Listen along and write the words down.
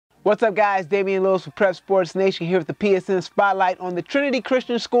What's up, guys? Damian Lewis with Prep Sports Nation here with the PSN Spotlight on the Trinity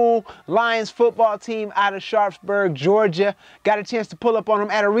Christian School Lions football team out of Sharpsburg, Georgia. Got a chance to pull up on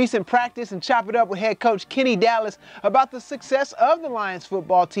them at a recent practice and chop it up with head coach Kenny Dallas about the success of the Lions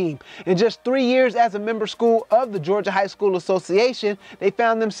football team. In just 3 years as a member school of the Georgia High School Association, they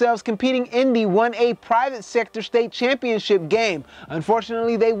found themselves competing in the 1A private sector state championship game.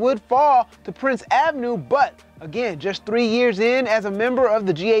 Unfortunately, they would fall to Prince Avenue, but again, just 3 years in as a member of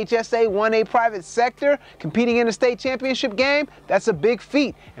the GHSA 1A private sector, competing in a state championship game, that's a big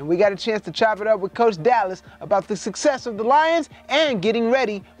feat. And we got a chance to chop it up with Coach Dallas about the success of the Lions and getting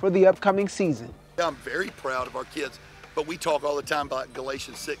ready for the upcoming season. I'm very proud of our kids, but we talk all the time about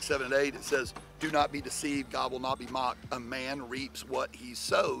Galatians 6, 7, and 8. It says, do not be deceived, God will not be mocked. A man reaps what he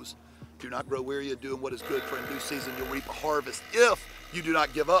sows. Do not grow weary of doing what is good, for in due season you'll reap a harvest if you do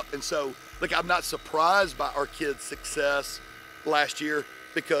not give up. And so, look, I'm not surprised by our kids' success last year,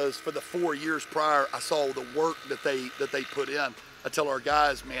 because for the 4 years prior, I saw the work that they put in. I tell our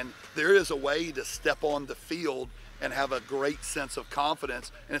guys, man, there is a way to step on the field and have a great sense of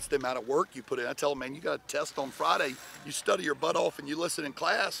confidence, and it's the amount of work you put in. I tell them, man, you got a test on Friday, you study your butt off and you listen in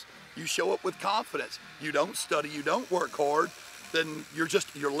class, you show up with confidence. You don't study, you don't work hard, then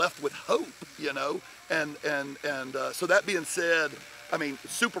you're left with hope, you know? And so that being said, I mean,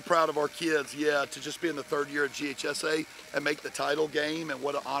 super proud of our kids, yeah, to just be in the third year at GHSA and make the title game, and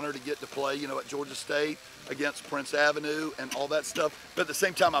what an honor to get to play, you know, at Georgia State against Prince Avenue and all that stuff. But at the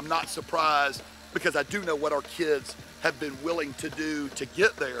same time, I'm not surprised, because I do know what our kids have been willing to do to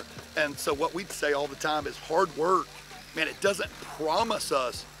get there. And so what we say all the time is hard work, man, it doesn't promise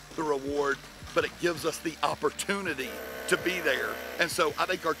us the reward, but it gives us the opportunity to be there. And so I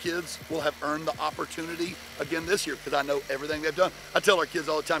think our kids will have earned the opportunity again this year, because I know everything they've done. I tell our kids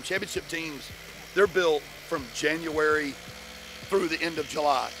all the time, championship teams, they're built from January through the end of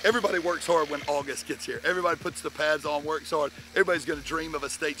July. Everybody works hard when August gets here. Everybody puts the pads on, works hard. Everybody's gonna dream of a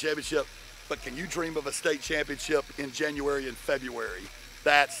state championship, but can you dream of a state championship in January and February?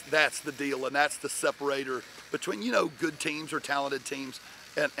 That's the deal, and that's the separator between, you know, good teams or talented teams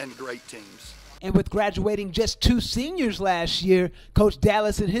and great teams. And with graduating just 2 seniors last year, Coach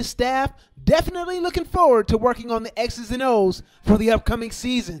Dallas and his staff definitely looking forward to working on the X's and O's for the upcoming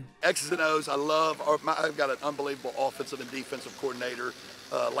season. X's and O's, I love. I've got an unbelievable offensive and defensive coordinator.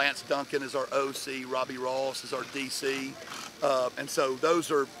 Lance Duncan is our OC, Robbie Ross is our DC. And so those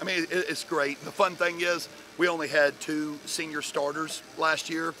are, I mean, it's great. The fun thing is we only had 2 senior starters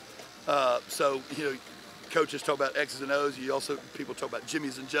last year. So, you know, coaches talk about X's and O's. People talk about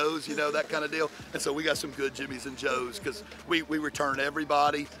Jimmys and Joes, you know, that kind of deal. And so we got some good Jimmys and Joes, because we return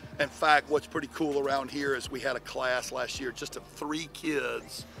everybody. In fact, what's pretty cool around here is we had a class last year just of 3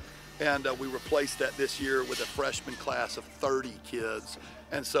 kids, and we replaced that this year with a freshman class of 30 kids.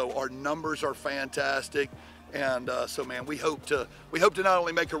 And so our numbers are fantastic. And so, man, we hope to not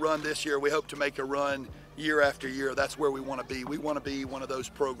only make a run this year, we hope to make a run year after year. That's where we want to be. We want to be one of those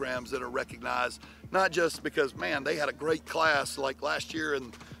programs that are recognized, not just because, man, they had a great class like last year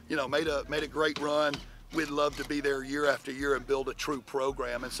and, you know, made a great run. We'd love to be there year after year and build a true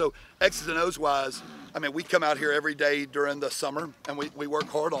program. And so X's and O's wise, I mean, we come out here every day during the summer and we work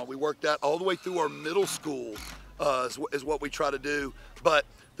hard on it. We work that all the way through our middle school is what we try to do. But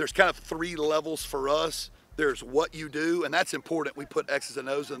there's kind of 3 levels for us. There's what you do, and that's important. We put X's and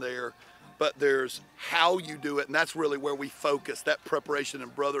O's in there. But there's how you do it, and that's really where we focus, that preparation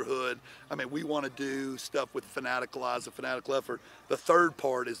and brotherhood. I mean, we want to do stuff with fanatical eyes, a fanatical effort. The third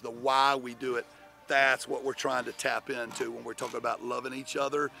part is the why we do it. That's what we're trying to tap into when we're talking about loving each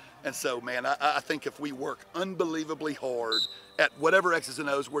other. And so, man, I think if we work unbelievably hard at whatever X's and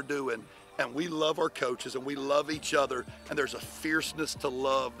O's we're doing, and we love our coaches and we love each other, and there's a fierceness to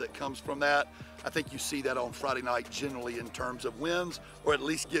love that comes from that, I think you see that on Friday night generally in terms of wins, or at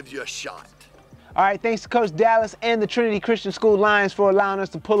least gives you a shot. All right, thanks to Coach Dallas and the Trinity Christian School Lions for allowing us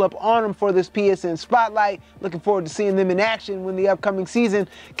to pull up on them for this PSN Spotlight. Looking forward to seeing them in action when the upcoming season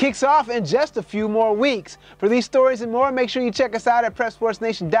kicks off in just a few more weeks. For these stories and more, make sure you check us out at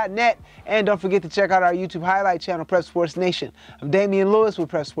PrepSportsNation.net, and don't forget to check out our YouTube highlight channel, Prep Sports Nation. I'm Damian Lewis with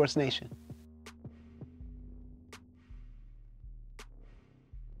Prep Sports Nation.